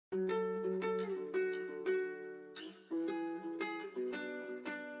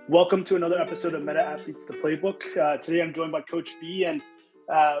Welcome to another episode of Meta Athletes the Playbook. Today I'm joined by Coach B, and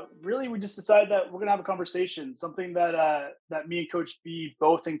really we just decided that we're gonna have a conversation, something that me and Coach B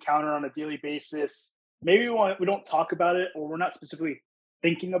both encounter on a daily basis. Maybe we don't talk about it, or we're not specifically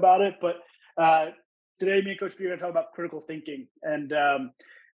thinking about it, but uh, today me and Coach B are gonna talk about critical thinking. And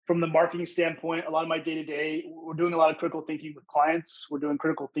from the marketing standpoint, a lot of my day to day, we're doing a lot of critical thinking with clients. We're doing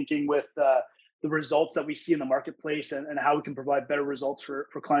critical thinking with the results that we see in the marketplace, and how we can provide better results for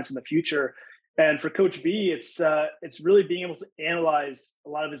clients in the future. And for Coach B, it's really being able to analyze a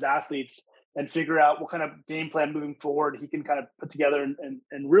lot of his athletes and figure out what kind of game plan moving forward he can kind of put together,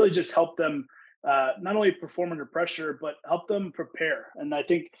 and really just help them not only perform under pressure, but help them prepare. And I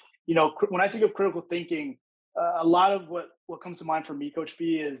think, when I think of critical thinking, a lot of what comes to mind for me, Coach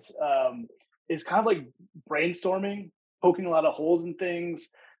B, is kind of like brainstorming, poking a lot of holes in things.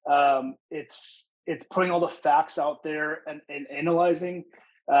 It's putting all the facts out there and analyzing.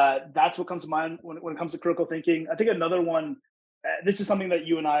 That's what comes to mind when it comes to critical thinking. I think another one. This is something that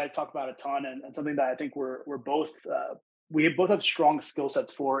you and I talk about a ton, and something that I think we're both we both have strong skill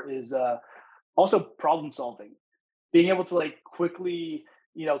sets for is also problem solving, being able to like quickly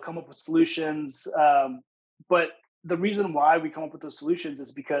come up with solutions. But the reason why we come up with those solutions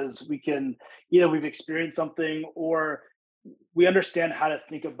is because we can either we've experienced something, or we understand how to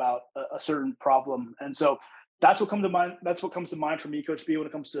think about a certain problem. And so that's what comes to mind. That's what comes to mind for me, Coach B, when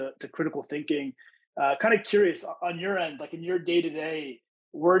it comes to critical thinking. Kind of curious on your end, like in your day to day,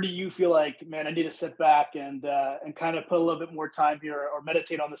 where do you feel like, man, I need to sit back and kind of put a little bit more time here, or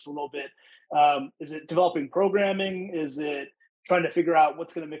meditate on this a little bit? Is it developing programming? Is it trying to figure out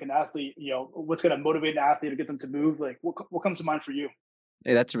what's going to make an athlete, what's going to motivate an athlete to get them to move? Like, what comes to mind for you?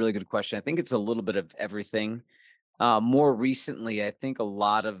 Hey, that's a really good question. I think it's a little bit of everything. More recently, I think a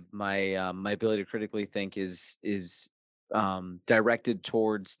lot of my ability to critically think is directed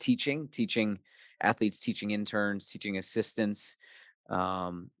towards teaching athletes, teaching interns, teaching assistants.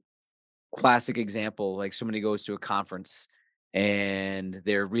 Um, Classic example, like somebody goes to a conference and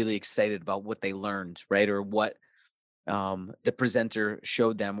they're really excited about what they learned, right? Or what the presenter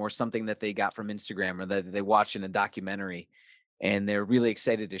showed them, or something that they got from Instagram, or that they watched in a documentary, and they're really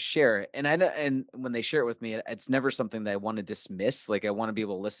excited to share it. And I know, and when they share it with me, it's never something that I want to dismiss. Like, I want to be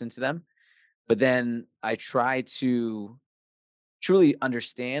able to listen to them, but then I try to truly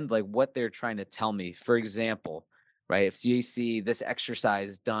understand like what they're trying to tell me. For example, right, if you see this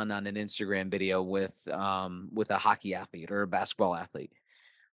exercise done on an Instagram video with a hockey athlete or a basketball athlete,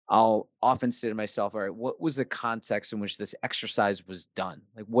 I'll often say to myself, all right, what was the context in which this exercise was done?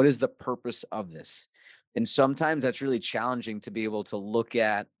 Like, what is the purpose of this? And sometimes that's really challenging to be able to look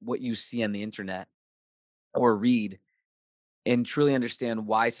at what you see on the internet or read and truly understand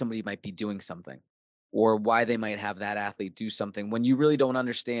why somebody might be doing something, or why they might have that athlete do something, when you really don't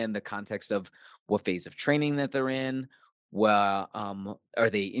understand the context of what phase of training that they're in. Well, are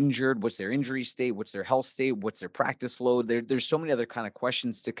they injured? What's their injury state? What's their health state? What's their practice load? There's so many other kind of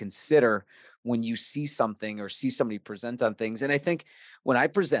questions to consider when you see something or see somebody present on things. And I think when I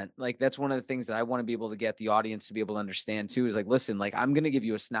present, like, that's one of the things that I want to be able to get the audience to be able to understand too, is like, listen, like, I'm going to give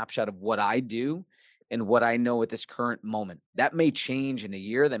you a snapshot of what I do and what I know at this current moment. That may change in a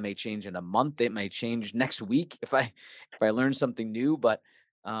year, that may change in a month, it may change next week if I learn something new. But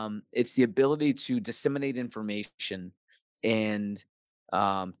it's the ability to disseminate information and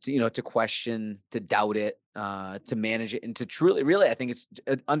to question, to doubt it, to manage it, and to truly, really, I think it's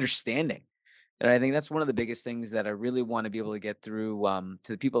understanding. And I think that's one of the biggest things that I really want to be able to get through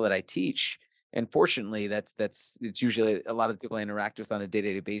to the people that I teach. And fortunately, that's it's usually a lot of the people I interact with on a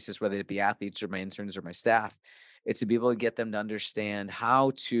day-to-day basis, whether it be athletes or my interns or my staff. It's to be able to get them to understand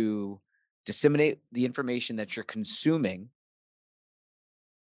how to disseminate the information that you're consuming,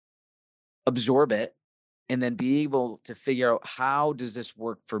 absorb it, and then be able to figure out, how does this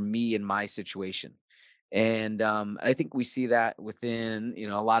work for me in my situation. And I think we see that within,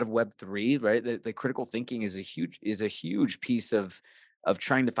 a lot of Web3, right? The critical thinking is a huge piece of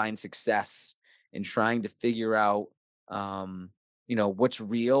trying to find success and trying to figure out, what's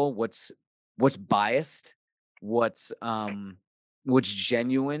real, what's biased, what's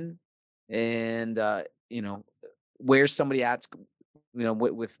genuine, and where's somebody at,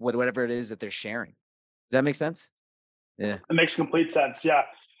 with whatever it is that they're sharing. Does that make sense? Yeah. It makes complete sense. Yeah.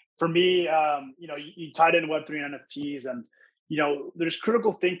 For me, you tied in Web3 and NFTs, and there's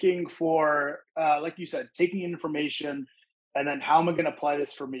critical thinking for, like you said, taking information, and then how am I going to apply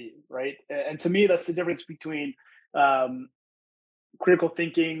this for me, right? And to me, that's the difference between um, critical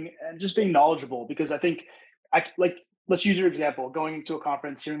thinking and just being knowledgeable. Because I think, let's use your example, going to a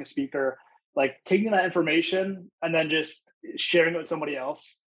conference, hearing a speaker, like taking that information and then just sharing it with somebody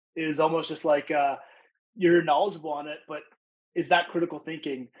else. is almost just like you're knowledgeable on it, but is that critical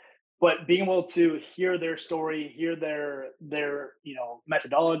thinking? But being able to hear their story, hear their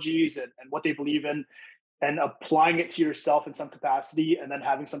methodologies and what they believe in, and applying it to yourself in some capacity, and then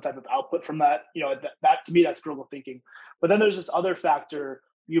having some type of output from that, that to me, that's critical thinking. But then there's this other factor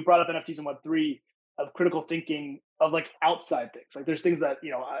you brought up, NFTs and Web3, of critical thinking of like outside things. Like there's things that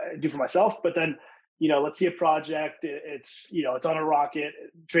I do for myself, but then let's see a project, it's on a rocket,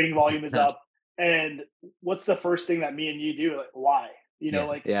 trading volume is up, and what's the first thing that me and you do? Like, why? Yeah,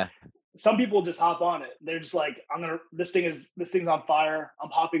 Like yeah. some people just hop on it. They're just like, this thing's on fire. I'm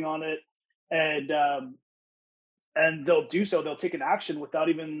hopping on it, and they'll do so. They'll take an action without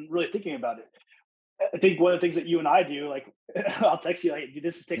even really thinking about it. I think one of the things that you and I do, like, I'll text you like, "Dude,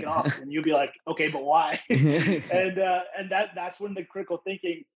 this is taking off," and you'll be like, "Okay, but why?" and that's when the critical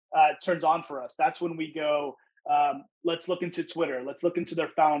thinking turns on for us. That's when we go, let's look into Twitter. Let's look into their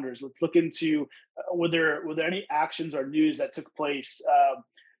founders. Let's look into were there any actions or news that took place.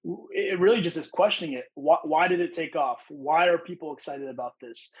 It really just is questioning it. Why did it take off? Why are people excited about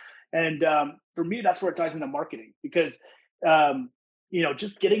this? And for me, that's where it ties into marketing, because um,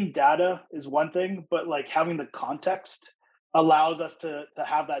 just getting data is one thing, but like having the context allows us to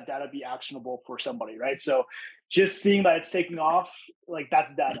have that data be actionable for somebody, right? So just seeing that it's taking off, like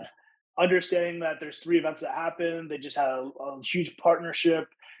that's data. Understanding that there's three events that happen, they just had a huge partnership.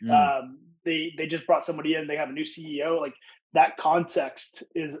 Mm. They just brought somebody in, they have a new CEO. Like that context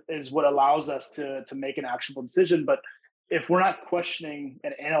is what allows us to make an actionable decision. But if we're not questioning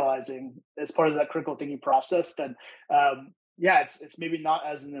and analyzing as part of that critical thinking process, then yeah, it's maybe not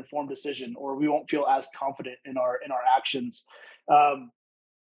as an informed decision, or we won't feel as confident in our actions. Um,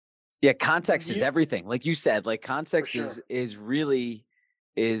 Yeah, context do is you, everything. Like you said, like for context sure. is really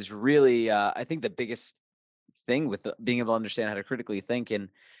I think the biggest thing with being able to understand how to critically think. And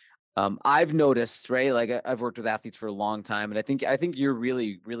I've noticed, right? Like I've worked with athletes for a long time, and I think you're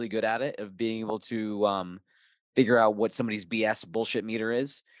really really good at it, of being able to figure out what somebody's BS bullshit meter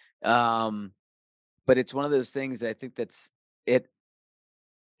is. Um, but it's one of those things that I think it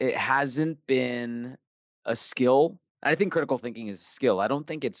it hasn't been a skill. I think critical thinking is a skill. I don't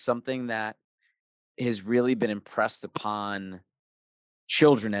think it's something that has really been impressed upon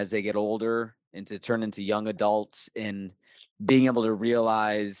children as they get older and to turn into young adults, and being able to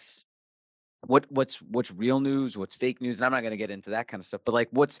realize what's real news, what's fake news. And I'm not going to get into that kind of stuff, but like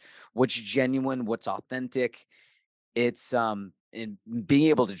what's genuine, what's authentic. It's in being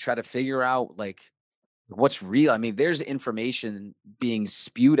able to try to figure out like what's real. I mean, there's information being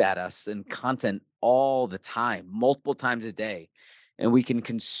spewed at us and content all the time, multiple times a day, and we can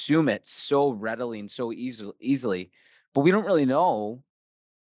consume it so readily and so easily, but we don't really know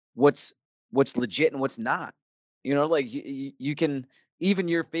what's what's legit and what's not. Like you can, even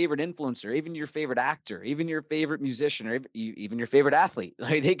your favorite influencer, even your favorite actor, even your favorite musician, or even your favorite athlete,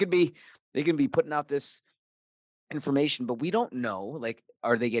 like they can be putting out this information, but we don't know, like,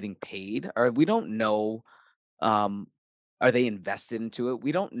 are they getting paid? Or we don't know, um, are they invested into it?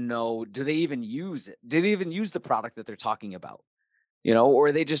 We don't know. Do they even use it? Do they even use the product that they're talking about? Or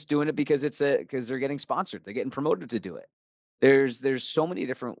are they just doing it because they're getting sponsored, they're getting promoted to do it? There's so many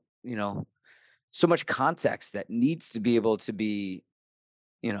different, so much context that needs to be able to be,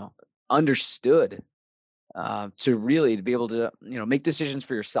 you know, understood, to be able to, make decisions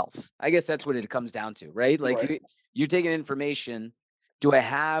for yourself. I guess that's what it comes down to, right? Like Right. you're taking information. Do I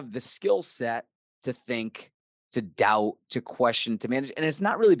have the skill set to think, to doubt, to question, to manage? And it's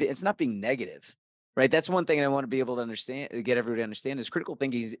not being negative, right? That's one thing I want to be able to understand, get everybody to understand, is critical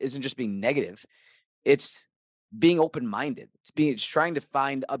thinking isn't just being negative. It's being open minded. It's trying to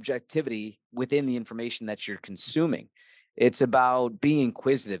find objectivity within the information that you're consuming. It's about being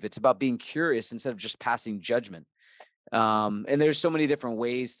inquisitive. It's about being curious instead of just passing judgment. And there's so many different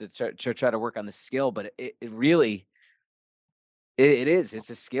ways to try to work on the skill, but it really it is. It's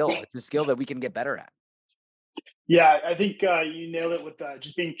a skill. It's a skill that we can get better at. Yeah, I think you nailed it with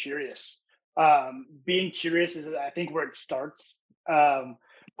just being curious. Being curious is, I think, where it starts.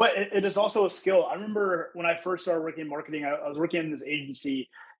 But it is also a skill. I remember when I first started working in marketing, I was working in this agency,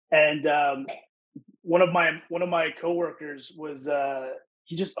 and one of my coworkers was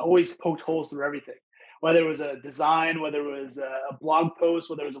he just always poked holes through everything, whether it was a design, whether it was a blog post,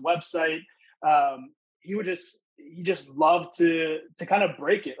 whether it was a website. He just loved to kind of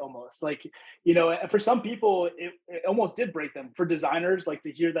break it, almost like, and for some people it almost did break them. For designers, like,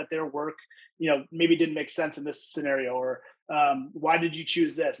 to hear that their work maybe didn't make sense in this scenario, or why did you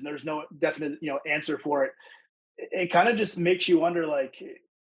choose this, and there's no definite answer for it. It kind of just makes you wonder, like,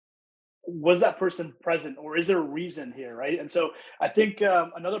 was that person present or is there a reason here, right? And so I think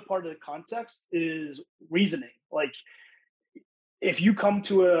another part of the context is reasoning. Like if you come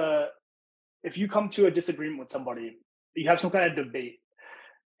to a if you come to a disagreement with somebody, you have some kind of debate,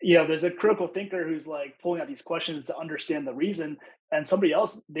 there's a critical thinker who's like pulling out these questions to understand the reason, and somebody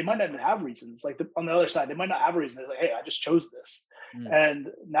else, they might not even have reasons. Like on the other side, they might not have a reason. They're like, hey, I just chose this. Mm. And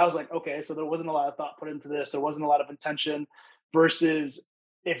now it's like, okay, so there wasn't a lot of thought put into this. There wasn't a lot of intention versus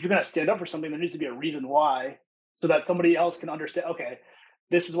if you're going to stand up for something, there needs to be a reason why so that somebody else can understand, okay,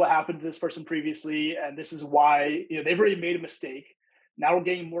 this is what happened to this person previously. And this is why, they've already made a mistake. Now we're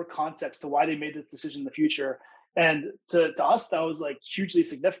getting more context to why they made this decision in the future, and to us, that was like hugely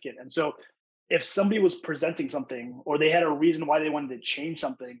significant. And so if somebody was presenting something or they had a reason why they wanted to change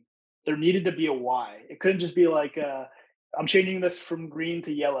something, there needed to be a why. It couldn't just be like, I'm changing this from green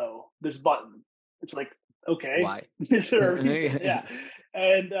to yellow, this button. It's like, okay, Why? is there a reason? Yeah.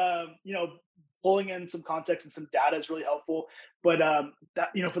 And, pulling in some context and some data is really helpful. But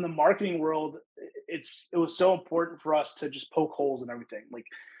that, from the marketing world, it was so important for us to just poke holes in everything. Like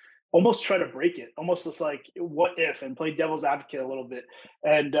almost try to break it, almost just like what if, and play devil's advocate a little bit.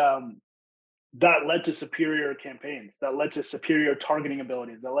 And that led to superior campaigns, that led to superior targeting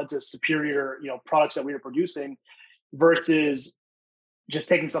abilities, that led to superior, products that we were producing versus just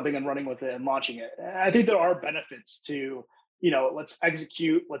taking something and running with it and launching it. And I think there are benefits to, let's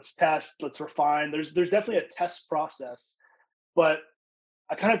execute, let's test, let's refine. There's definitely a test process, but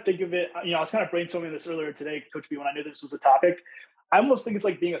I kind of think of it, I was kind of brainstorming this earlier today, Coach B, when I knew this was a topic. I almost think it's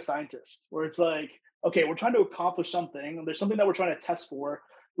like being a scientist, where it's like, okay, we're trying to accomplish something. There's something that we're trying to test for.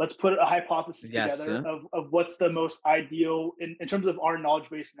 Let's put a hypothesis Yes. together of what's the most ideal in terms of our knowledge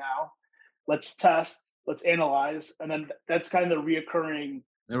base now. Let's test, let's analyze, and then that's kind of the reoccurring,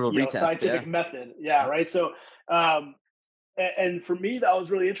 And we'll retest. scientific Yeah. method. Yeah, right. So, and for me, that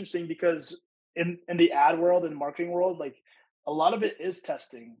was really interesting because in the ad world and marketing world, like a lot of it is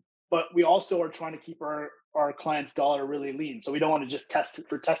testing, but we also are trying to keep our clients' dollar really lean. So we don't want to just test it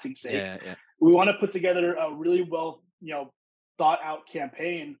for testing's sake. Yeah. Yeah. We want to put together a really well, thought out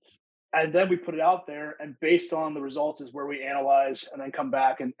campaign, and then we put it out there. And based on the results is where we analyze and then come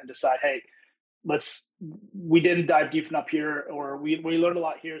back and decide, hey, we didn't dive deep enough here, or we learned a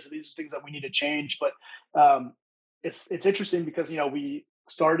lot here. So these are things that we need to change. But it's interesting because we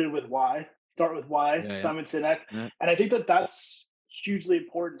started with why. Start with why, Yeah. Yeah. Simon Sinek, Yeah. and I think that that's hugely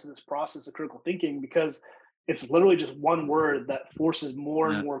important to this process of critical thinking because it's literally just one word that forces more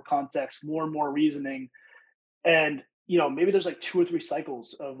and Yeah. more context, more and more reasoning, and maybe there's like two or three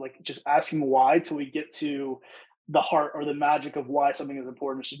cycles of like just asking why till we get to the heart or the magic of why something is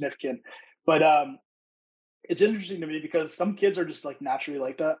important or significant. But it's interesting to me because some kids are just like naturally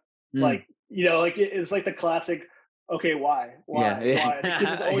like that. Mm. Like, like it's like the classic, okay, why? Yeah. Why? And the kid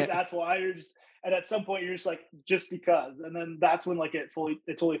just always Yeah. asks why. You're just, and at some point you're just like, just because. And then that's when like it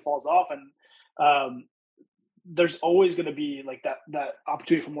totally falls off. And there's always going to be like that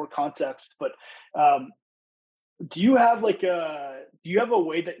opportunity for more context. But um, do you have a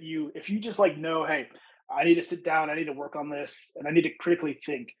way that if you just like know, hey, I need to sit down, I need to work on this, and I need to critically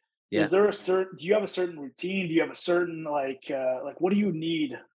think. Yeah. Is there do you have a certain routine? Do you have a certain like what do you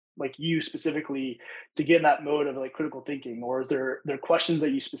need, like you specifically, to get in that mode of like critical thinking? Or is there questions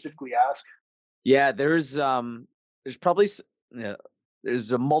that you specifically ask? Yeah, there's probably yeah,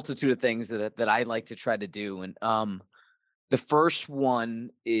 there's a multitude of things that I like to try to do, and the first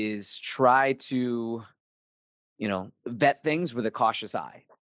one is try to vet things with a cautious eye,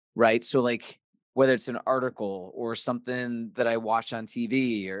 right? So like whether it's an article or something that I watch on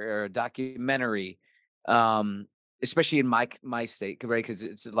TV or a documentary, um, especially in my state, right? Because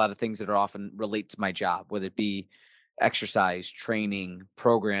it's a lot of things that are often relate to my job, whether it be exercise, training,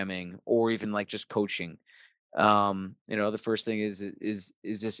 programming, or even like just coaching. The first thing is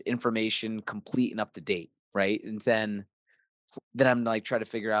this information complete and up to date, right? And then I'm like try to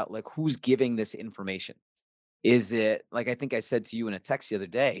figure out like who's giving this information. Is it like I think I said to you in a text the other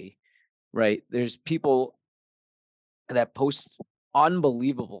day, right? There's people that post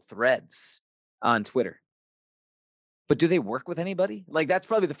unbelievable threads on Twitter, but do they work with anybody? Like that's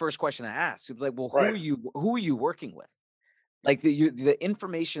probably the first question I ask. It's like, well, Right. who are you working with? Like the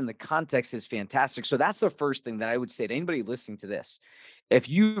information, the context is fantastic. So that's the first thing that I would say to anybody listening to this. If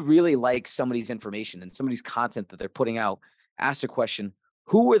you really like somebody's information and somebody's content that they're putting out, ask the question,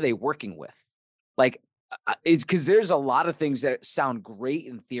 who are they working with? Like it's because there's a lot of things that sound great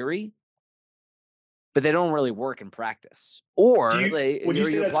in theory, but they don't really work in practice. Or Would you are say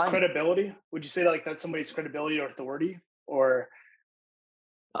you that's applying it? credibility? Would you say like that's somebody's credibility or authority? Or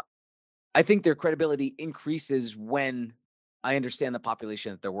I think their credibility increases when I understand the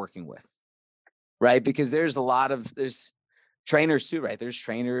population that they're working with, right? Because there's trainers too, right? There's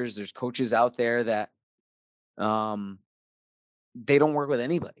trainers, there's coaches out there that um they don't work with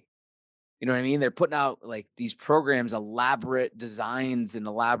anybody. You know what I mean? They're putting out like these programs, elaborate designs and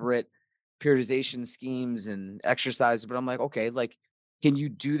elaborate periodization schemes and exercises. But I'm like, okay, like, can you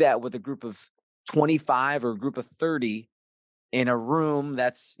do that with a group of 25 or a group of 30 in a room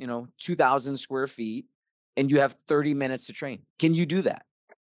that's, 2,000 square feet and you have 30 minutes to train? Can you do that?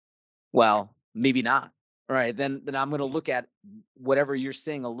 Well, maybe not. All right. Then I'm going to look at whatever you're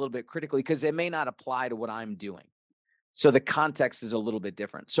saying a little bit critically because it may not apply to what I'm doing. So the context is a little bit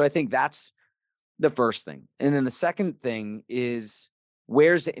different. So I think that's the first thing. And then the second thing is,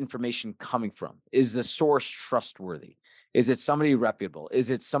 where's the information coming from? Is the source trustworthy? Is it somebody reputable? Is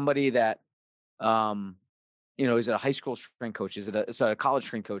it somebody that, um, is it a high school strength coach? Is it a college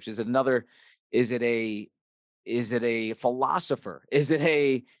strength coach? Is it a, is it a philosopher? Is it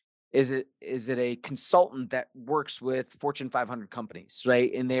a consultant that works with Fortune 500 companies, right?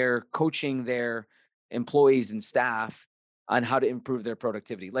 And they're coaching their employees and staff on how to improve their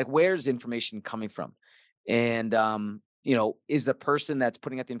productivity. Like, where's information coming from? And is the person that's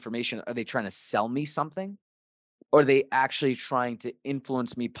putting out the information, are they trying to sell me something? Or are they actually trying to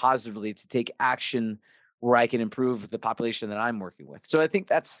influence me positively to take action where I can improve the population that I'm working with? So I think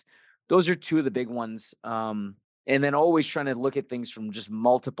those are two of the big ones. And then always trying to look at things from just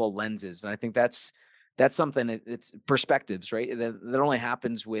multiple lenses. And I think that's something it's perspectives, right? That only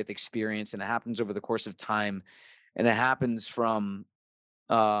happens with experience, and it happens over the course of time. And it happens from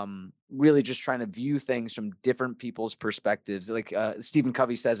really just trying to view things from different people's perspectives. Like Stephen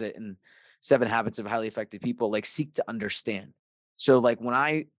Covey says it in Seven Habits of Highly Effective People, like, seek to understand. So like when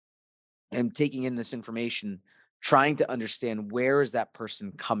I am taking in this information, trying to understand, where is that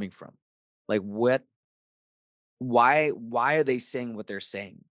person coming from? Like, why are they saying what they're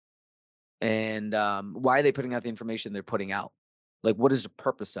saying? And why are they putting out the information they're putting out? Like, what is the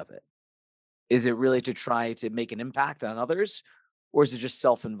purpose of it? Is it really to try to make an impact on others, or is it just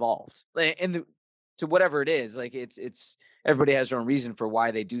self-involved? To whatever it is, like, it's everybody has their own reason for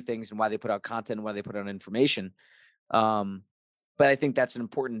why they do things and why they put out content and why they put out information. Um, but I think that's an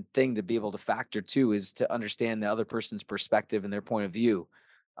important thing to be able to factor too, is to understand the other person's perspective and their point of view.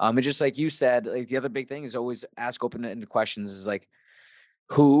 And just like you said, like, the other big thing is always ask open-ended questions. Is like,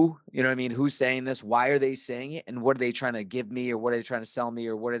 who, you know what I mean? Who's saying this? Why are they saying it? And what are they trying to give me, or what are they trying to sell me,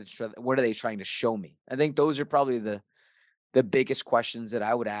 or what are they trying to show me? I think those are probably the biggest questions that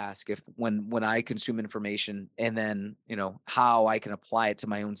I would ask if when I consume information, and then, how I can apply it to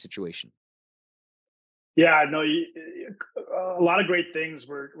my own situation. Yeah, no, a lot of great things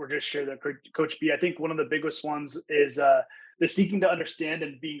were just shared there, Coach B. I think one of the biggest ones is the seeking to understand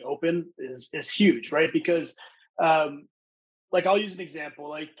and being open is huge, right? Because um, like, I'll use an example,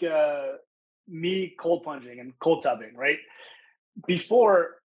 like me cold plunging and cold tubbing, right?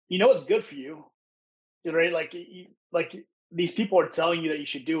 Before, it's good for you, right? Like, these people are telling you that you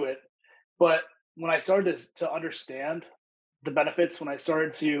should do it, but when I started to understand the benefits, when I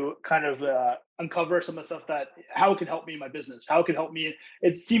started to kind of uncover some of the stuff that how it can help me in my business, how it can help me.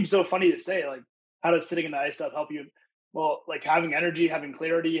 It seems so funny to say, like, how does sitting in the ice stuff help you? Well, like, having energy, having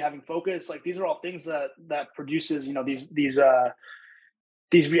clarity, having focus, like, these are all things that produces,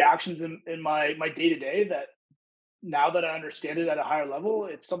 these reactions in my day to day. That now that I understand it at a higher level,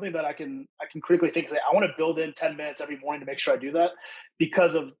 it's something that I can critically think. Say, I want to build in 10 minutes every morning to make sure I do that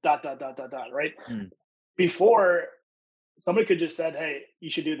because of dot dot dot dot dot. Right Mm. before, somebody could just said, "Hey, you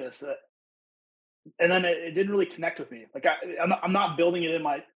should do this," and then it didn't really connect with me. Like, I'm not building it in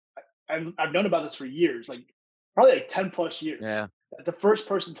my. I've known about this for years, like probably like 10 plus years. Yeah. The first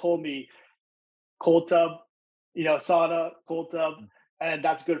person told me cold tub, sauna, cold tub, Mm. and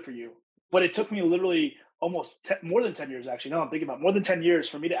that's good for you. But it took me literally almost more than 10 years, actually. Now I'm thinking about it, more than 10 years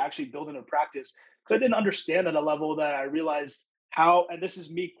for me to actually build in a practice because I didn't understand at a level that I realized how, and this is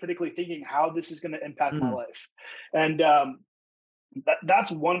me critically thinking how this is going to impact my Mm. life. And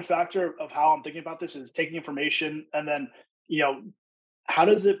that's one factor of how I'm thinking about this is taking information and then, you know, how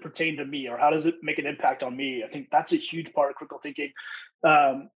does it pertain to me or how does it make an impact on me? I think that's a huge part of critical thinking.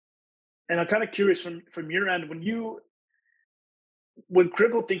 Um, and I'm kind of curious from your end when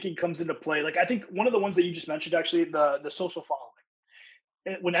critical thinking comes into play. Like, I think one of the ones that you just mentioned, actually, the social following.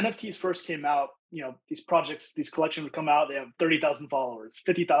 When NFTs first came out, these projects, these collections would come out. They have 30,000 followers,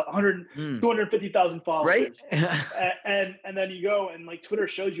 50,000, Mm. 250,000 Right? followers, and then you go and, like, Twitter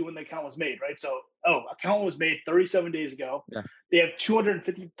shows you when the account was made, right? So, account was made 37 days ago. Yeah. They have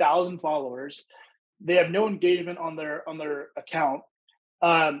 250,000 followers. They have no engagement on their account.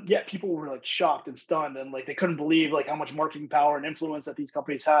 yeah, people were like shocked and stunned, and like they couldn't believe like how much marketing power and influence that these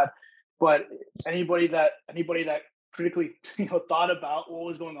companies had. But anybody that critically thought about what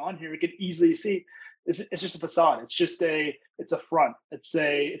was going on here, we could easily see it's just a facade. It's a front. It's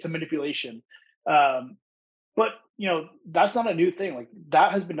a manipulation. Um, but that's not a new thing. Like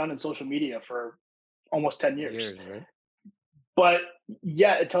that has been done in social media for almost 10 years. Years, right? But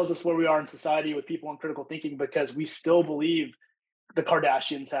yeah, it tells us where we are in society with people on critical thinking because we still believe the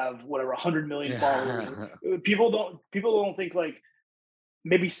Kardashians have whatever 100 million followers. Yeah. People don't think like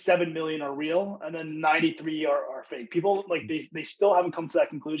maybe 7 million are real and then 93 are fake. People like they still haven't come to that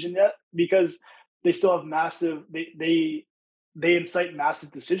conclusion yet because they still have massive they incite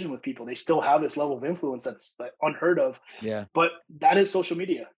massive decision with people. They still have this level of influence that's like, unheard of. Yeah. But that is social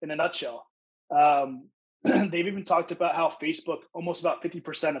media in a nutshell. Um, they've even talked about how Facebook, almost about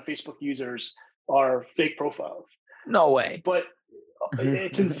 50% of Facebook users are fake profiles. No way. But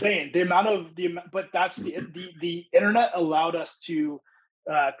it's insane but that's the internet allowed us to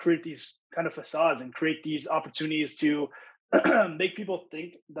create these kind of facades and create these opportunities to make people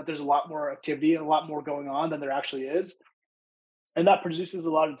think that there's a lot more activity and a lot more going on than there actually is, and that produces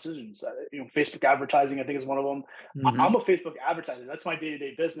a lot of decisions. Facebook advertising, I think, is one of them. Mhm. I'm a Facebook advertiser. That's my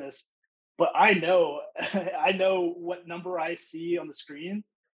day-to-day business. But I know, I know what number I see on the screen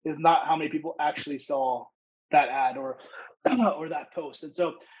is not how many people actually saw that ad or or that post. And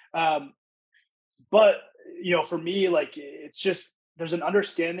so, um, but for me, like it's just there's an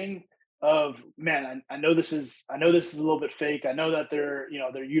understanding of man. I know this is a little bit fake. I know that they're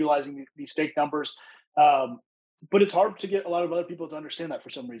utilizing these fake numbers. Um, but it's hard to get a lot of other people to understand that for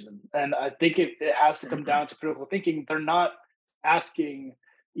some reason. And I think it has to come down to critical thinking. Asking,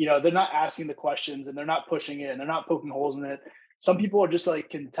 they're not asking the questions and they're not pushing it and they're not poking holes in it. Some people are just like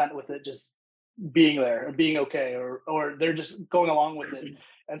content with it, just being there or being okay, or they're just going along with it.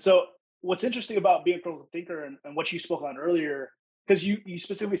 And so what's interesting about being a critical thinker and what you spoke on earlier, because you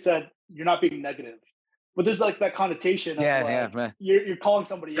specifically said you're not being negative, but there's like that connotation of Yeah, yeah, like man. you're calling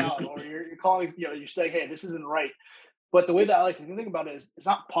somebody out or you're calling, you're saying, hey, this isn't right. But the way that I like to think about it is it's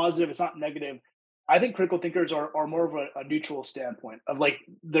not positive, it's not negative. I think critical thinkers are more of a neutral standpoint of like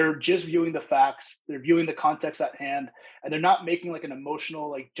they're just viewing the facts, they're viewing the context at hand, and they're not making like an emotional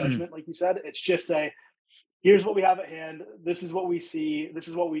like Mm. judgment, like you said. It's just say, here's what we have at hand, this is what we see, this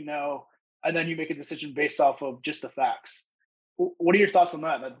is what we know, and then you make a decision based off of just the facts. What are your thoughts on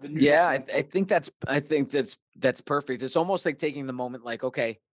that? The neutral Yeah, I standpoint. think that's perfect. It's almost like taking the moment, like,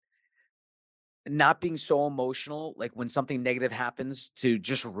 okay, not being so emotional, like when something negative happens, to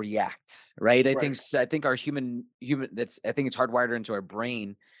just react, right? Right. I think our human that's I think it's hardwired into our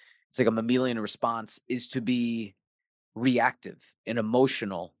brain. It's like a mammalian response is to be reactive and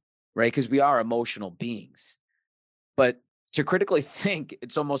emotional, right? Because we are emotional beings. But to critically think,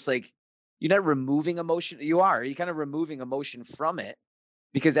 it's almost like you're not removing emotion. You're kind of removing emotion from it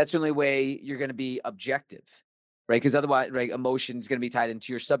because that's the only way you're going to be objective, right? Because otherwise, right, emotion is going to be tied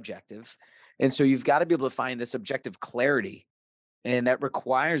into your subjective. And so you've got to be able to find this objective clarity. And that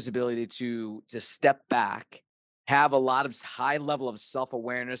requires the ability to step back, have a lot of high level of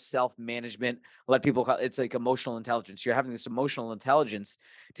self-awareness, self-management. A lot of people call it's like emotional intelligence. You're having this emotional intelligence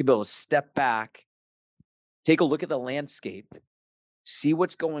to be able to step back, take a look at the landscape, see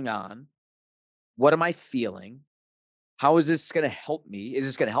what's going on. What am I feeling? How is this going to help me? Is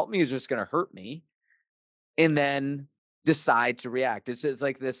this going to help me? Is this going to hurt me? And then decide to react. It's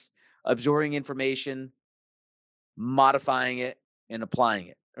like this absorbing information, modifying it, and applying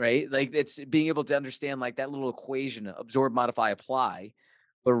it, right? Like it's being able to understand like that little equation, absorb, modify, apply.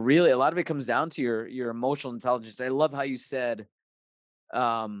 But really a lot of it comes down to your emotional intelligence. I love how you said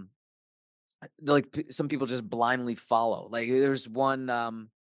um some people just blindly follow. Like I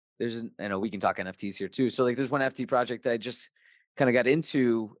know we can talk NFTs here too. So like there's one NFT project that I just kind of got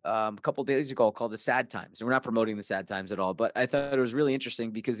into a couple days ago called the Sad Times. And we're not promoting the Sad Times at all, but I thought it was really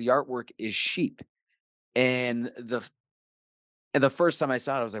interesting because the artwork is sheep. And the first time I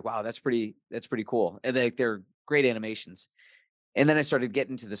saw it, I was like, wow, that's pretty cool. And they're great animations. And then I started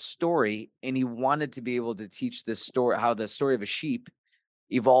getting to the story, and he wanted to be able to teach this story, how the story of a sheep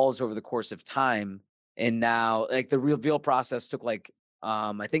evolves over the course of time. And now, like the reveal process took like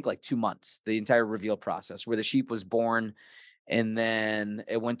I think like 2 months, the entire reveal process where the sheep was born, and then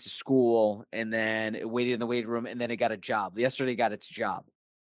it went to school, and then it waited in the waiting room, and then it got a job. Yesterday got its job,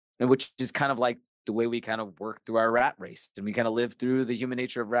 and which is kind of like the way we kind of work through our rat race, and we kind of live through the human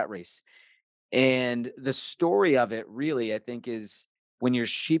nature of rat race. And the story of it really, I think, is when your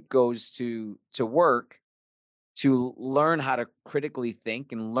sheep goes to work to learn how to critically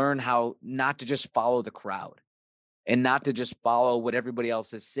think and learn how not to just follow the crowd. and not to just follow what everybody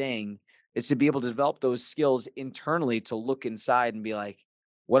else is saying. It's to be able to develop those skills internally to look inside and be like,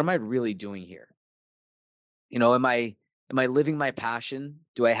 what am I really doing here? Am I living my passion?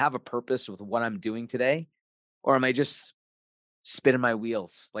 Do I have a purpose with what I'm doing today? Or am I just spinning my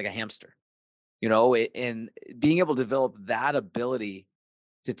wheels like a hamster? And being able to develop that ability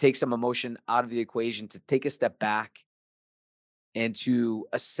to take some emotion out of the equation, to take a step back and to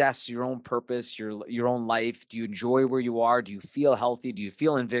assess your own purpose, your own life. Do you enjoy where you are? Do you feel healthy? Do you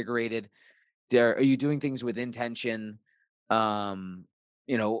feel invigorated? Are you doing things with intention? Um,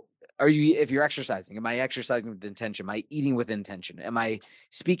 you know, if you're exercising, am I exercising with intention? Am I eating with intention? Am I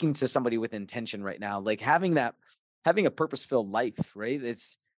speaking to somebody with intention right now? Like having a purpose-filled life, right?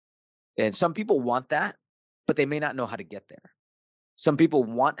 And some people want that, but they may not know how to get there. Some people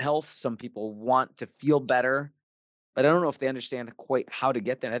want health, some people want to feel better, but I don't know if they understand quite how to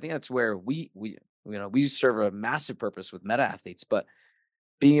get there. I think that's where we serve a massive purpose with meta athletes, but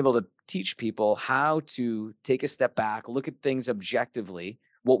being able to teach people how to take a step back, look at things objectively,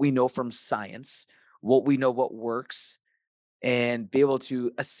 what we know from science, what we know what works, and be able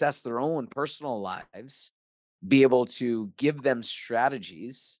to assess their own personal lives, be able to give them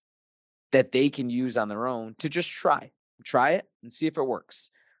strategies that they can use on their own to just try it and see if it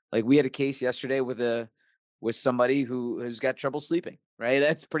works. Like we had a case yesterday with somebody who has got trouble sleeping, right?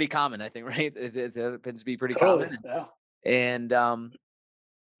 That's pretty common, I think, right? It happens to be pretty Totally. common. Yeah. And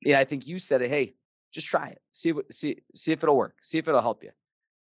yeah, I think you said it. Hey, just try it. See if it'll work. See if it'll help you.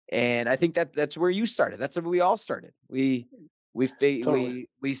 And I think that's where you started. That's where we all started. Totally.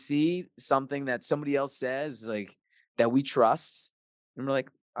 We see something that somebody else says like that we trust, and we're like,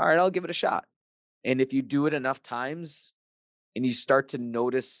 all right, I'll give it a shot. And if you do it enough times and you start to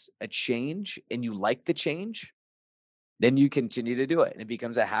notice a change and you like the change, then you continue to do it. And it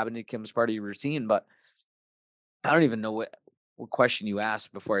becomes a habit, and it becomes part of your routine. But I don't even know what question you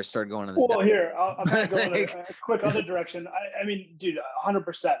asked before I started going on this. Well, here, I'll kind of go in Like, a quick other direction. I mean, dude,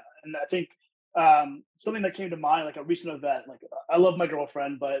 100%. And I think something that came to mind, like a recent event, like I love my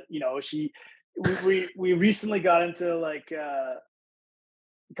girlfriend, but we recently got into like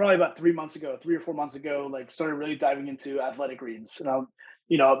probably about 3 months ago, 3 or 4 months ago, like started really diving into Athletic Greens. And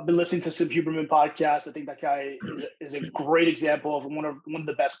I've been listening to some Huberman podcasts. I think that guy is a great example of one of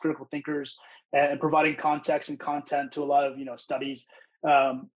the best critical thinkers and providing context and content to a lot of studies.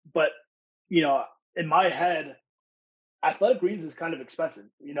 But in my head, Athletic Greens is kind of expensive,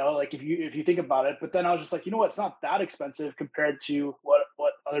 like if you think about it. But then I was just like, it's not that expensive compared to what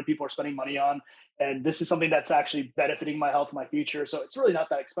other people are spending money on, and this is something that's actually benefiting my health and my future. So it's really not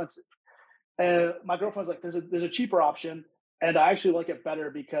that expensive. And my girlfriend's like, there's a cheaper option, and I actually like it better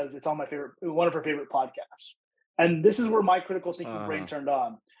because it's on one of her favorite podcasts. And this is where my critical thinking brain turned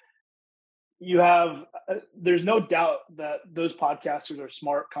on. There's no doubt that those podcasters are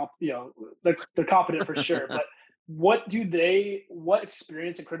smart, they're competent for sure, but what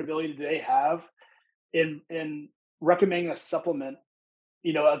experience and credibility do they have in recommending a supplement,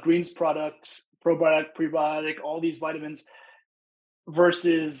 a greens product, probiotic, prebiotic, all these vitamins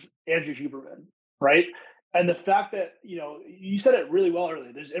versus Andrew Huberman, right? And the fact that you said it really well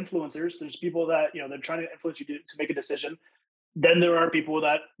earlier. There's influencers, there's people that they're trying to influence you to make a decision. Then there are people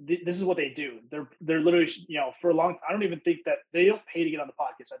that this is what they do. They're literally for a long. I don't even think that they don't pay to get on the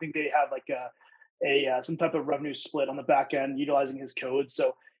podcast. I think they have like a some type of revenue split on the back end utilizing his code.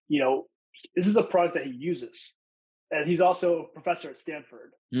 So this is a product that he uses, and he's also a professor at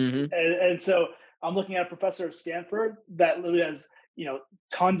Stanford. mm-hmm. And so I'm looking at a professor at Stanford that literally has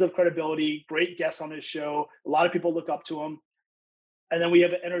tons of credibility, great guests on his show. A lot of people look up to him, and then we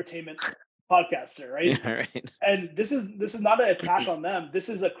have an entertainment podcaster, right? Yeah, right. And this is not an attack on them. This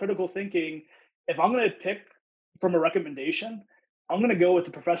is a critical thinking. If I'm going to pick from a recommendation, I'm going to go with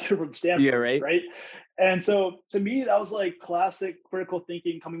the professor from Stanford, Yeah, right. right? And so to me, that was like classic critical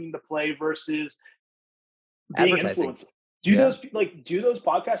thinking coming into play versus being influenced. Do those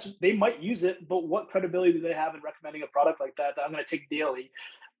podcasts, they might use it, but what credibility do they have in recommending a product like that I'm going to take daily?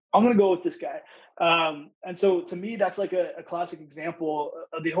 I'm going to go with this guy. And so to me, that's like a classic example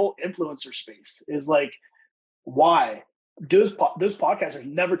of the whole influencer space is like, why those podcasters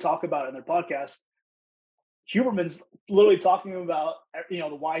never talk about it in their podcast. Huberman's literally talking about,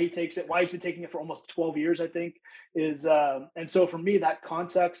 why he takes it, why he's been taking it for almost 12 years, I think is, and so for me, that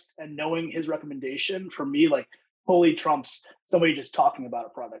context and knowing his recommendation for me, like fully trumps somebody just talking about a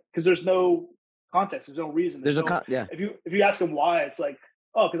product. Cause there's no context. There's no reason. Yeah. If you ask him why, it's like,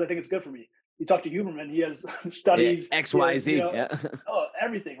 oh, cause I think it's good for me. You talk to Huberman, he has studies, X, Y, Z,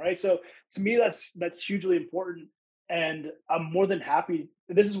 everything. Right. So to me, that's hugely important. And I'm more than happy.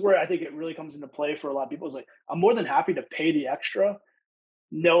 This is where I think it really comes into play for a lot of people. Is like I'm more than happy to pay the extra,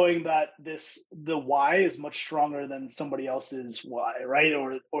 knowing that the why is much stronger than somebody else's why, right?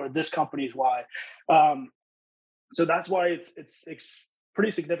 Or this company's why. Um, so that's why it's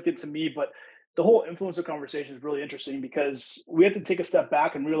pretty significant to me. But the whole influencer conversation is really interesting because we have to take a step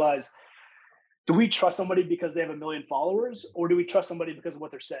back and realize, do we trust somebody because they have a million followers, or do we trust somebody because of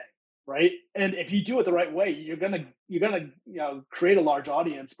what they're saying, right? And if you do it the right way, you're gonna create a large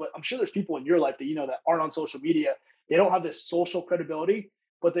audience. But I'm sure there's people in your life that that aren't on social media. They don't have this social credibility,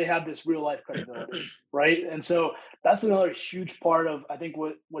 but they have this real life credibility, right? And so that's another huge part of, I think,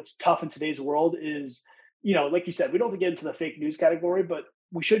 what's tough in today's world is, like you said, we don't have to get into the fake news category, but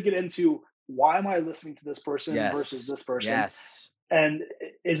we should get into, why am I listening to this person versus Yes. this person? Yes. And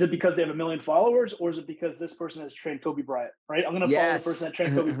is it because they have a million followers, or is it because this person has trained Kobe Bryant, right? I'm going to follow the person Yes. that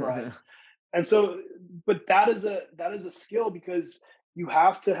trained Kobe Bryant. And so, but that is a skill, because you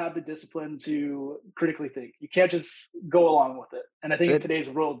have to have the discipline to critically think. You can't just go along with it. And I think in That's today's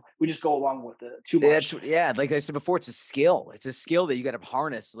world, we just go along with it too that's much. yeah, like I said before, it's a skill. It's a skill that you gotta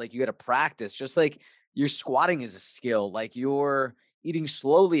harness, like, you gotta practice, just like your squatting is a skill, like your eating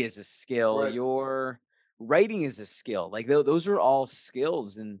slowly is a skill, Right. your writing is a skill, like, those are all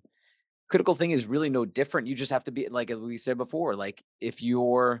skills, and critical thing is really no different. You just have to be like we said before, like, if you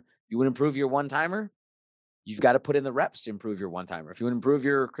would improve your one-timer, you've got to put in the reps to improve your one timer. If you want to improve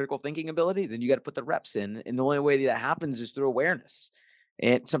your critical thinking ability, then you got to put the reps in. And the only way that happens is through awareness.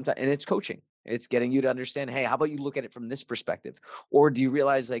 And sometimes, and it's coaching. It's getting you to understand, hey, how about you look at it from this perspective? Or do you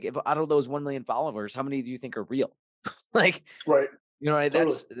realize, like, if out of those 1 million followers, how many do you think are real? Like, Right.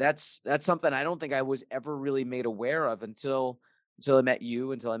 Totally. that's something I don't think I was ever really made aware of until I met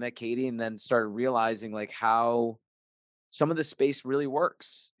you, until I met Katie, and then started realizing like how some of the space really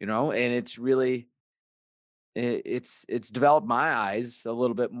works, and it's really it's developed my eyes a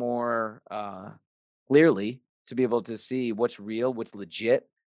little bit more clearly to be able to see what's real, what's legit,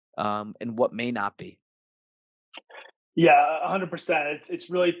 and what may not be. Yeah, 100%. It's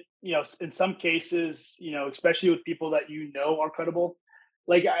really, in some cases, especially with people that are credible.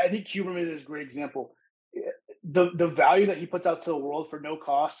 Like, I think Huberman is a great example. Eh, The value that he puts out to the world for no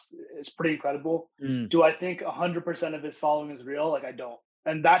cost is pretty incredible. Mm. Do I think 100% of his following is real? Like, I don't.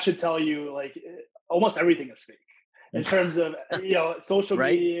 And that should tell you, like, almost everything is fake in terms of, social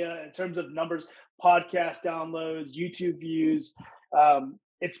Right? media, in terms of numbers, podcast downloads, YouTube views.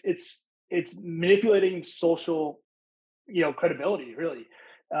 It's manipulating social, credibility, really.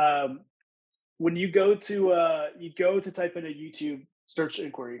 um, when you go to type in a YouTube search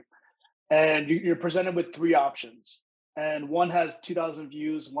inquiry, and you're presented with three options, and one has 2,000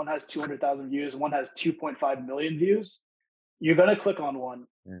 views, one has 200,000 views, and one has 2.5 million views. You're going to click on one,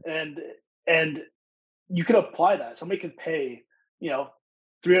 Yeah. and and you can apply that. Somebody can pay, you know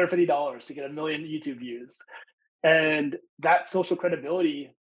 $350 to get a million YouTube views, and that social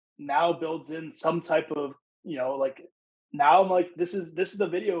credibility now builds in some type of, like, now I'm like, this is the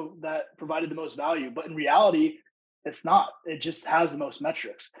video that provided the most value, but in reality it's not. It just has the most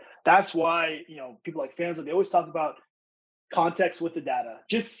metrics. That's why, people like fans, they always talk about context with the data.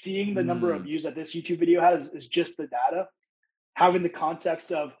 Just seeing the number of Mm. views that this YouTube video has is just the data. Having the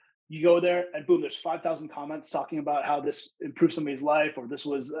context of, you go there and boom, there's 5,000 comments talking about how this improved somebody's life, or this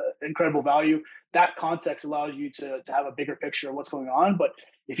was incredible value. That context allows you to have a bigger picture of what's going on. But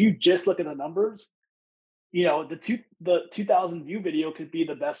if you just look at the numbers, the 2,000 view video could be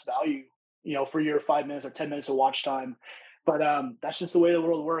the best value, for your 5 minutes or 10 minutes of watch time. But that's just the way the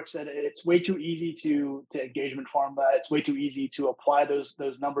world works. And it's way too easy to engagement farm that. It's way too easy to apply those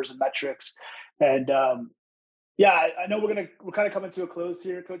numbers and metrics. And yeah, I know we're kind of coming to a close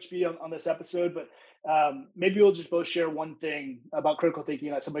here, Coach B, on this episode, but maybe we'll just both share one thing about critical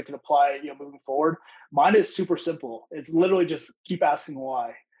thinking that somebody can apply, moving forward. Mine is super simple. It's literally just keep asking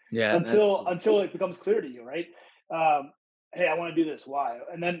why, Yeah, until it becomes clear to you, right? Um, hey, I want to do this. Why?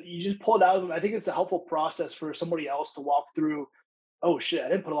 And then you just pull it out of them. I think it's a helpful process for somebody else to walk through. Oh shit, I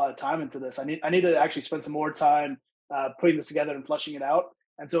didn't put a lot of time into this. I need to actually spend some more time putting this together and fleshing it out.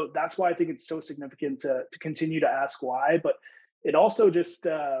 And so that's why I think it's so significant to continue to ask why. But it also just,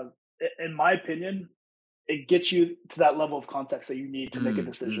 in my opinion, it gets you to that level of context that you need to make a mm,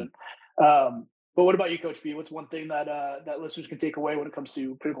 mm. decision. But what about you, Coach B? What's one thing that listeners can take away when it comes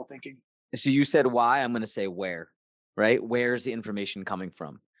to critical thinking? So you said why, I'm going to say where, right? Where's the information coming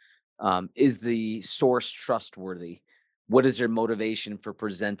from? Is the source trustworthy? What is their motivation for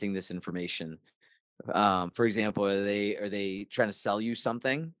presenting this information? For example, are they trying to sell you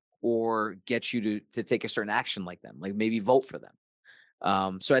something or get you to take a certain action like them, like maybe vote for them?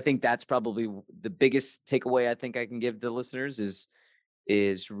 So I think that's probably the biggest takeaway I think I can give the listeners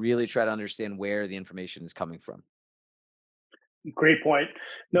is really try to understand where the information is coming from. Great point.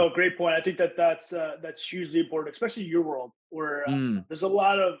 No, great point. I think that that's hugely important, especially your world, where Mm. there's a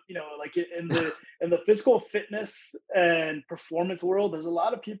lot of like in the physical fitness and performance world. There's a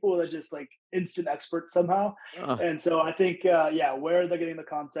lot of people that just like instant experts somehow, Uh, and so I think yeah, where they're getting the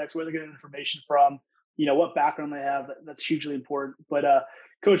context, where they're getting information from, what background they have, that's hugely important. But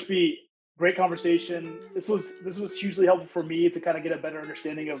Coach B, great conversation. This was hugely helpful for me to kind of get a better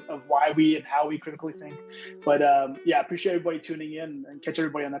understanding of why we and how we critically think. But yeah, appreciate everybody tuning in and catch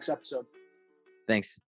everybody on the next episode. Thanks.